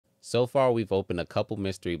So far, we've opened a couple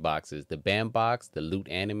mystery boxes, the BAM box, the Loot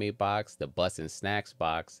Anime box, the Bus and Snacks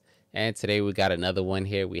box, and today we got another one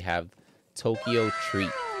here. We have Tokyo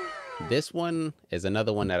Treat. This one is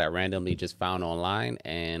another one that I randomly just found online,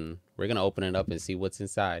 and we're going to open it up and see what's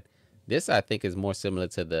inside. This, I think, is more similar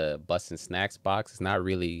to the Bus and Snacks box. It's not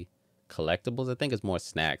really collectibles. I think it's more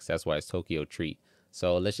snacks. That's why it's Tokyo Treat.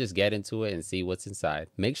 So let's just get into it and see what's inside.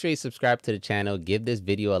 Make sure you subscribe to the channel, give this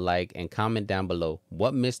video a like, and comment down below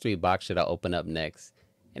what mystery box should I open up next.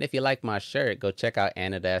 And if you like my shirt, go check out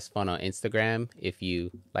Anna That's Fun on Instagram if you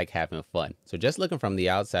like having fun. So just looking from the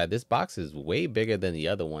outside, this box is way bigger than the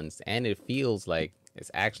other ones, and it feels like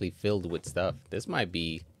it's actually filled with stuff. This might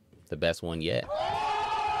be the best one yet.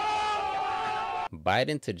 Bite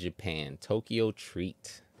into Japan, Tokyo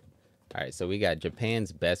Treat. All right, so we got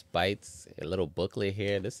Japan's best bites, a little booklet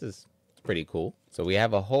here. This is pretty cool. So we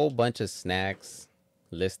have a whole bunch of snacks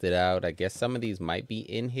listed out. I guess some of these might be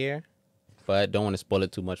in here, but don't want to spoil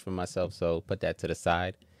it too much for myself, so put that to the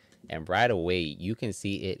side. And right away, you can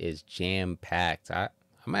see it is jam-packed. I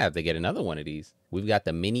might have to get another one of these. We've got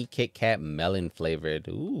the mini Kit Kat melon flavored.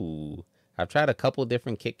 Ooh, I've tried a couple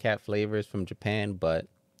different Kit Kat flavors from Japan, but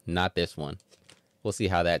not this one. We'll see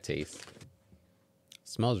how that tastes.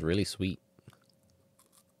 Smells really sweet.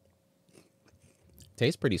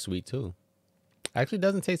 Tastes pretty sweet too. Actually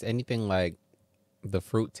doesn't taste anything like the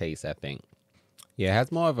fruit taste, I think. Yeah, it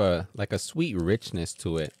has more of a like a sweet richness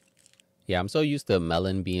to it. Yeah, I'm so used to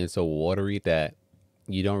melon being so watery that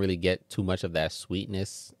you don't really get too much of that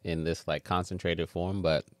sweetness in this like concentrated form,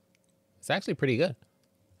 but it's actually pretty good.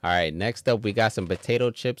 All right, next up we got some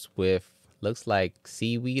potato chips with looks like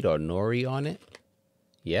seaweed or nori on it.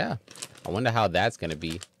 Yeah, I wonder how that's gonna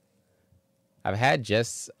be. I've had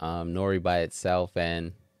just nori by itself,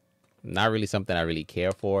 and not really something I really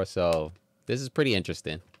care for, so this is pretty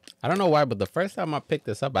interesting. I don't know why, but the first time I picked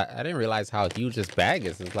this up, I didn't realize how huge this bag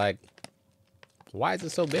is. It's like, why is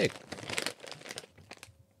it so big?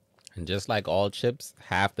 And just like all chips,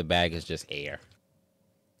 half the bag is just air.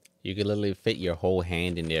 You can literally fit your whole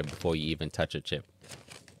hand in there before you even touch a chip.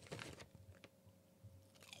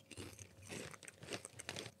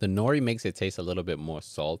 The nori makes it taste a little bit more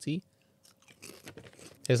salty.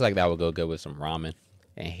 Tastes like that would go good with some ramen.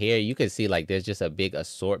 And here you can see like there's just a big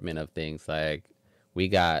assortment of things. Like we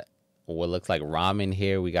got what looks like ramen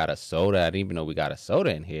here. We got a soda. I didn't even know we got a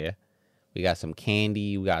soda in here. We got some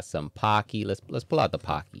candy. We got some Pocky. Let's pull out the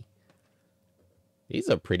Pocky. These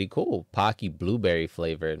are pretty cool. Pocky blueberry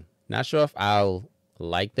flavored. Not sure if I'll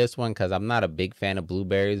like this one because I'm not a big fan of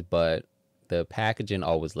blueberries, but the packaging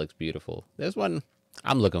always looks beautiful. This one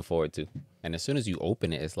I'm looking forward to. And as soon as you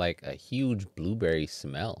open it, it's like a huge blueberry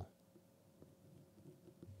smell.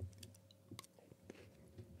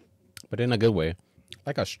 But in a good way.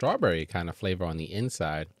 Like a strawberry kind of flavor on the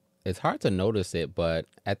inside. It's hard to notice it, but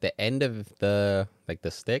at the end of the like the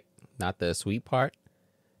stick, not the sweet part,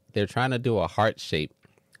 they're trying to do a heart shape.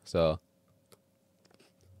 So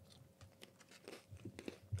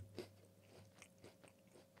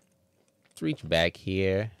let's reach back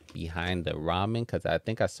here behind the ramen because I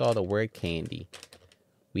think I saw the word candy.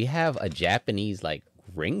 We have a Japanese like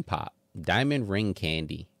ring pop, diamond ring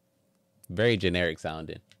candy. Very generic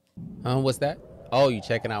sounding. What's that? Oh, you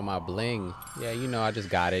checking out my bling? Yeah, you know, I just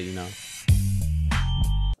got it, you know.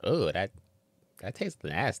 Oh, that tastes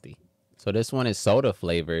nasty. So this one is soda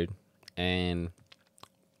flavored and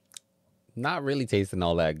not really tasting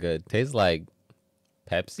all that good. Tastes like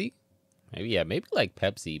Pepsi. Maybe, yeah, maybe like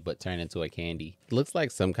Pepsi, but turned into a candy. Looks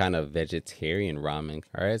like some kind of vegetarian ramen.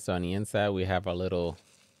 All right, so on the inside, we have our little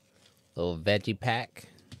veggie pack.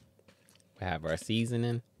 We have our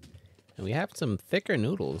seasoning. And we have some thicker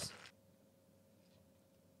noodles.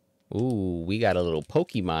 Ooh, we got a little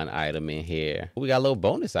Pokemon item in here. We got a little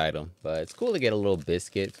bonus item, but it's cool to get a little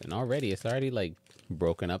biscuit. And it's already like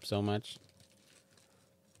broken up so much.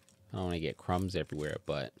 I don't want to get crumbs everywhere,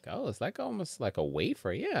 but oh, it's like almost like a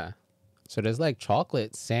wafer, yeah. So there's like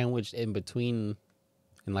chocolate sandwiched in between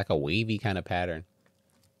in like a wavy kind of pattern.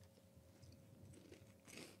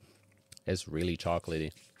 It's really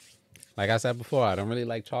chocolatey. Like I said before, I don't really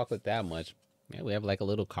like chocolate that much. Yeah, we have like a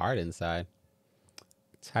little card inside.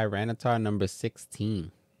 Tyranitar number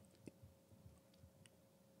 16.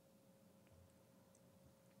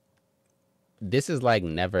 This is like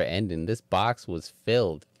never ending. This box was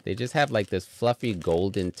filled. They just have like this fluffy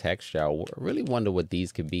golden texture. I really wonder what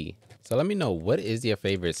these could be. So let me know, what is your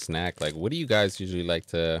favorite snack? Like, what do you guys usually like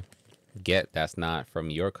to get that's not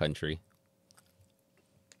from your country?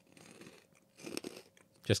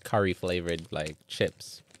 Just curry flavored like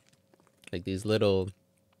chips. Like these little,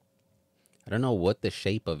 I don't know what the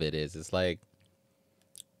shape of it is. It's like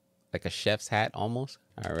like a chef's hat almost.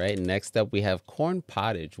 All right, next up we have corn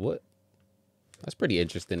pottage. What? That's pretty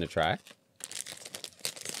interesting to try.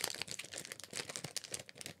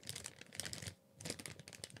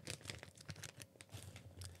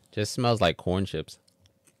 Just smells like corn chips.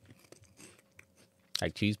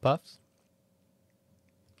 Like cheese puffs.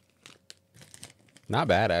 Not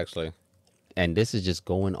bad, actually. And this is just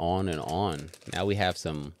going on and on. Now we have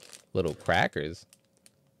some little crackers.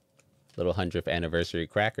 Little 100th anniversary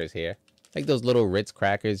crackers here. Like those little Ritz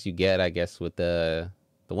crackers you get, I guess, with the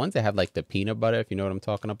ones that have like the peanut butter, if you know what I'm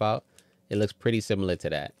talking about. It looks pretty similar to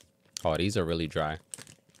that. Oh, these are really dry.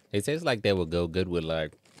 It tastes like they would go good with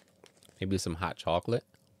like maybe some hot chocolate.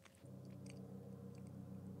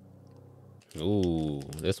 Ooh,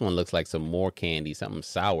 this one looks like some more candy, something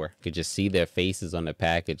sour. You could just see their faces on the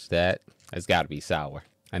package. That's got to be sour.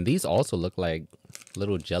 And these also look like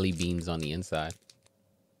little jelly beans on the inside.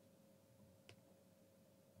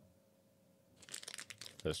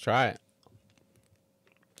 Let's try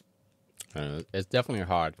it. It's definitely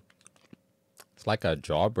hard. It's like a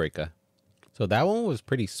jawbreaker. So that one was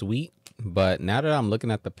pretty sweet, but now that I'm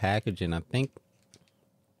looking at the packaging, I think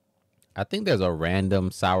there's a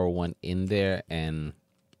random sour one in there, and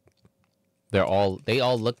they all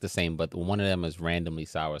look the same, but one of them is randomly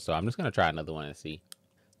sour. So I'm just gonna try another one and see.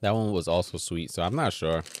 That one was also sweet, so I'm not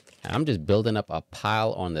sure. I'm just building up a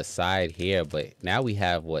pile on the side here, but now we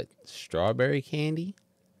have what, strawberry candy?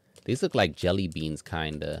 These look like jelly beans,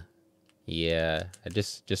 kinda. Yeah, I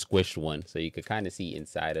just squished one, so you could kind of see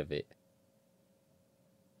inside of it.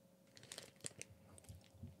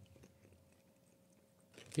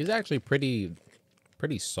 These are actually pretty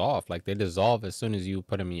soft. Like they dissolve as soon as you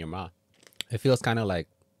put them in your mouth. It feels kind of like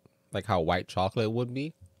how white chocolate would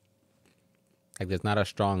be. Like there's not a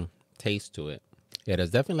strong taste to it. Yeah,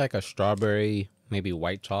 there's definitely like a strawberry, maybe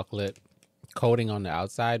white chocolate coating on the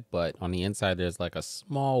outside, but on the inside there's like a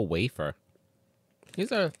small wafer.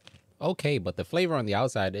 These are okay, but the flavor on the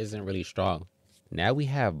outside isn't really strong. Now we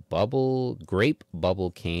have grape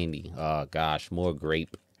bubble candy. Oh gosh, more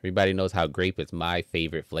grape. Everybody knows how grape is my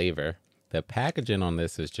favorite flavor. The packaging on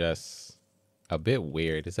this is just a bit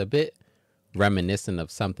weird. It's a bit reminiscent of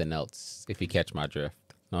something else, if you catch my drift.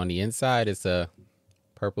 On the inside, it's a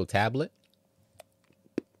purple tablet.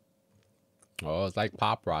 Oh, it's like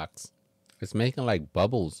Pop Rocks. It's making like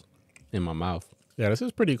bubbles in my mouth. Yeah, this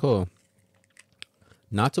is pretty cool.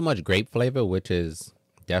 Not too much grape flavor, which is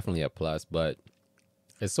definitely a plus, but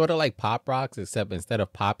it's sort of like Pop Rocks, except instead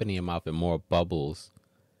of popping in your mouth, it more bubbles,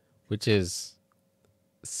 which is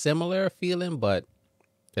similar feeling, but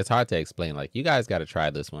it's hard to explain. Like, you guys got to try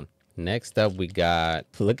this one. Next up, we got,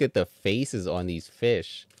 look at the faces on these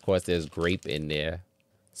fish. Of course, there's grape in there.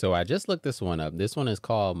 So I just looked this one up. This one is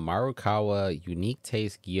called Marukawa Unique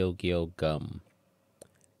Taste Gyo Gum.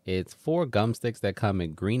 It's 4 gum sticks that come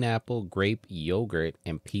in green apple, grape, yogurt,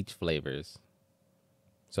 and peach flavors.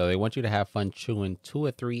 So they want you to have fun chewing 2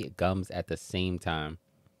 or 3 gums at the same time.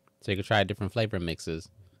 So you can try different flavor mixes.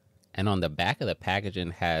 And on the back of the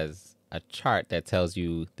packaging has a chart that tells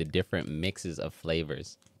you the different mixes of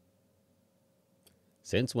flavors.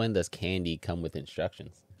 Since when does candy come with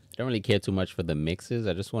instructions? I don't really care too much for the mixes.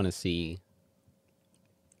 I just want to see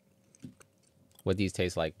what these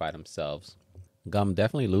taste like by themselves. Gum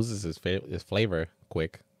definitely loses its flavor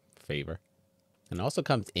quick. And also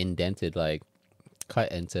comes indented, like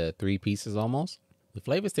cut into 3 pieces almost. The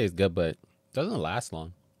flavors taste good, but doesn't last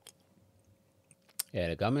long. Yeah,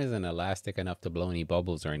 the gum isn't elastic enough to blow any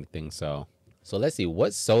bubbles or anything. So let's see,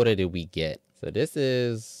 what soda did we get? So this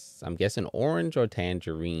is, I'm guessing, orange or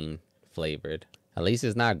tangerine flavored. At least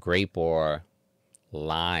it's not grape or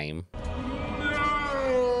lime.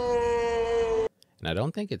 And I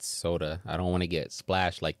don't think it's soda. I don't want to get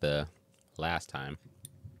splashed like the last time.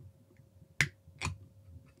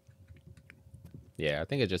 Yeah, I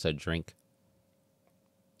think it's just a drink.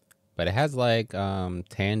 But it has like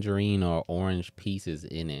tangerine or orange pieces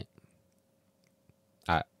in it.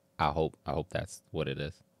 I hope that's what it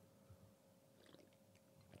is.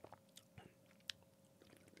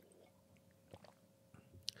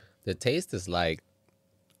 The taste is like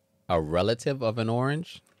a relative of an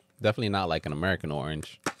orange. Definitely not like an American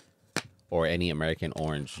orange or any American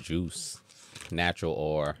orange juice, natural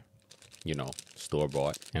or, you know,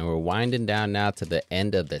 store-bought. And we're winding down now to the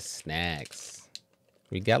end of the snacks.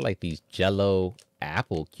 We got like these Jello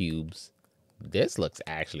apple cubes. This looks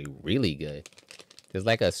actually really good. There's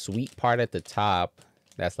like a sweet part at the top.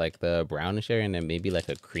 That's like the brownish area, and then maybe like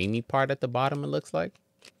a creamy part at the bottom, it looks like.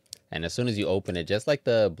 And as soon as you open it, just like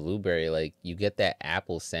the blueberry, like you get that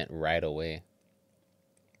apple scent right away.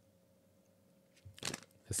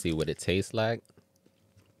 Let's see what it tastes like.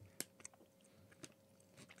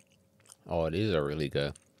 Oh, these are really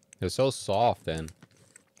good. They're so soft and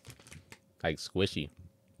like squishy.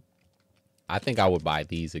 I think I would buy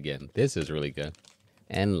these again. This is really good.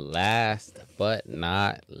 And last but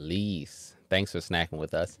not least, thanks for snacking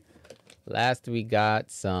with us. Last, we got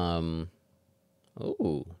some,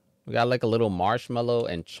 ooh, we got like a little marshmallow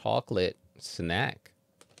and chocolate snack.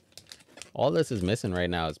 All this is missing right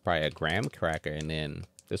now is probably a graham cracker, and then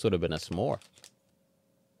this would have been a s'more.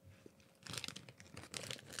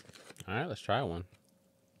 All right, let's try one.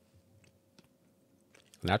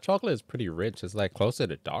 Now, chocolate is pretty rich. It's like closer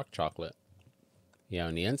to dark chocolate. Yeah,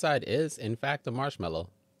 and the inside is, in fact, a marshmallow.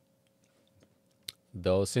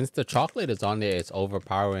 Though, since the chocolate is on there, it's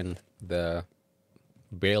overpowering the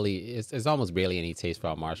it's almost barely any taste for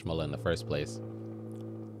a marshmallow in the first place.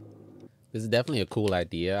 This is definitely a cool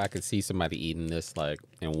idea. I could see somebody eating this like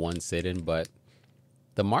in one sitting, but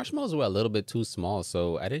the marshmallows were a little bit too small,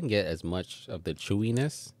 so I didn't get as much of the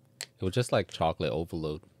chewiness. It was just like chocolate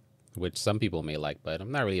overload, which some people may like, but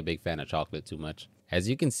I'm not really a big fan of chocolate too much. As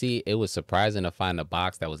you can see, it was surprising to find a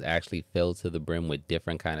box that was actually filled to the brim with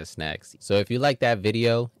different kind of snacks. So if you like that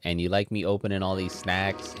video and you like me opening all these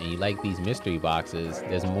snacks and you like these mystery boxes,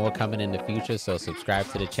 there's more coming in the future, so subscribe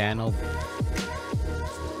to the channel.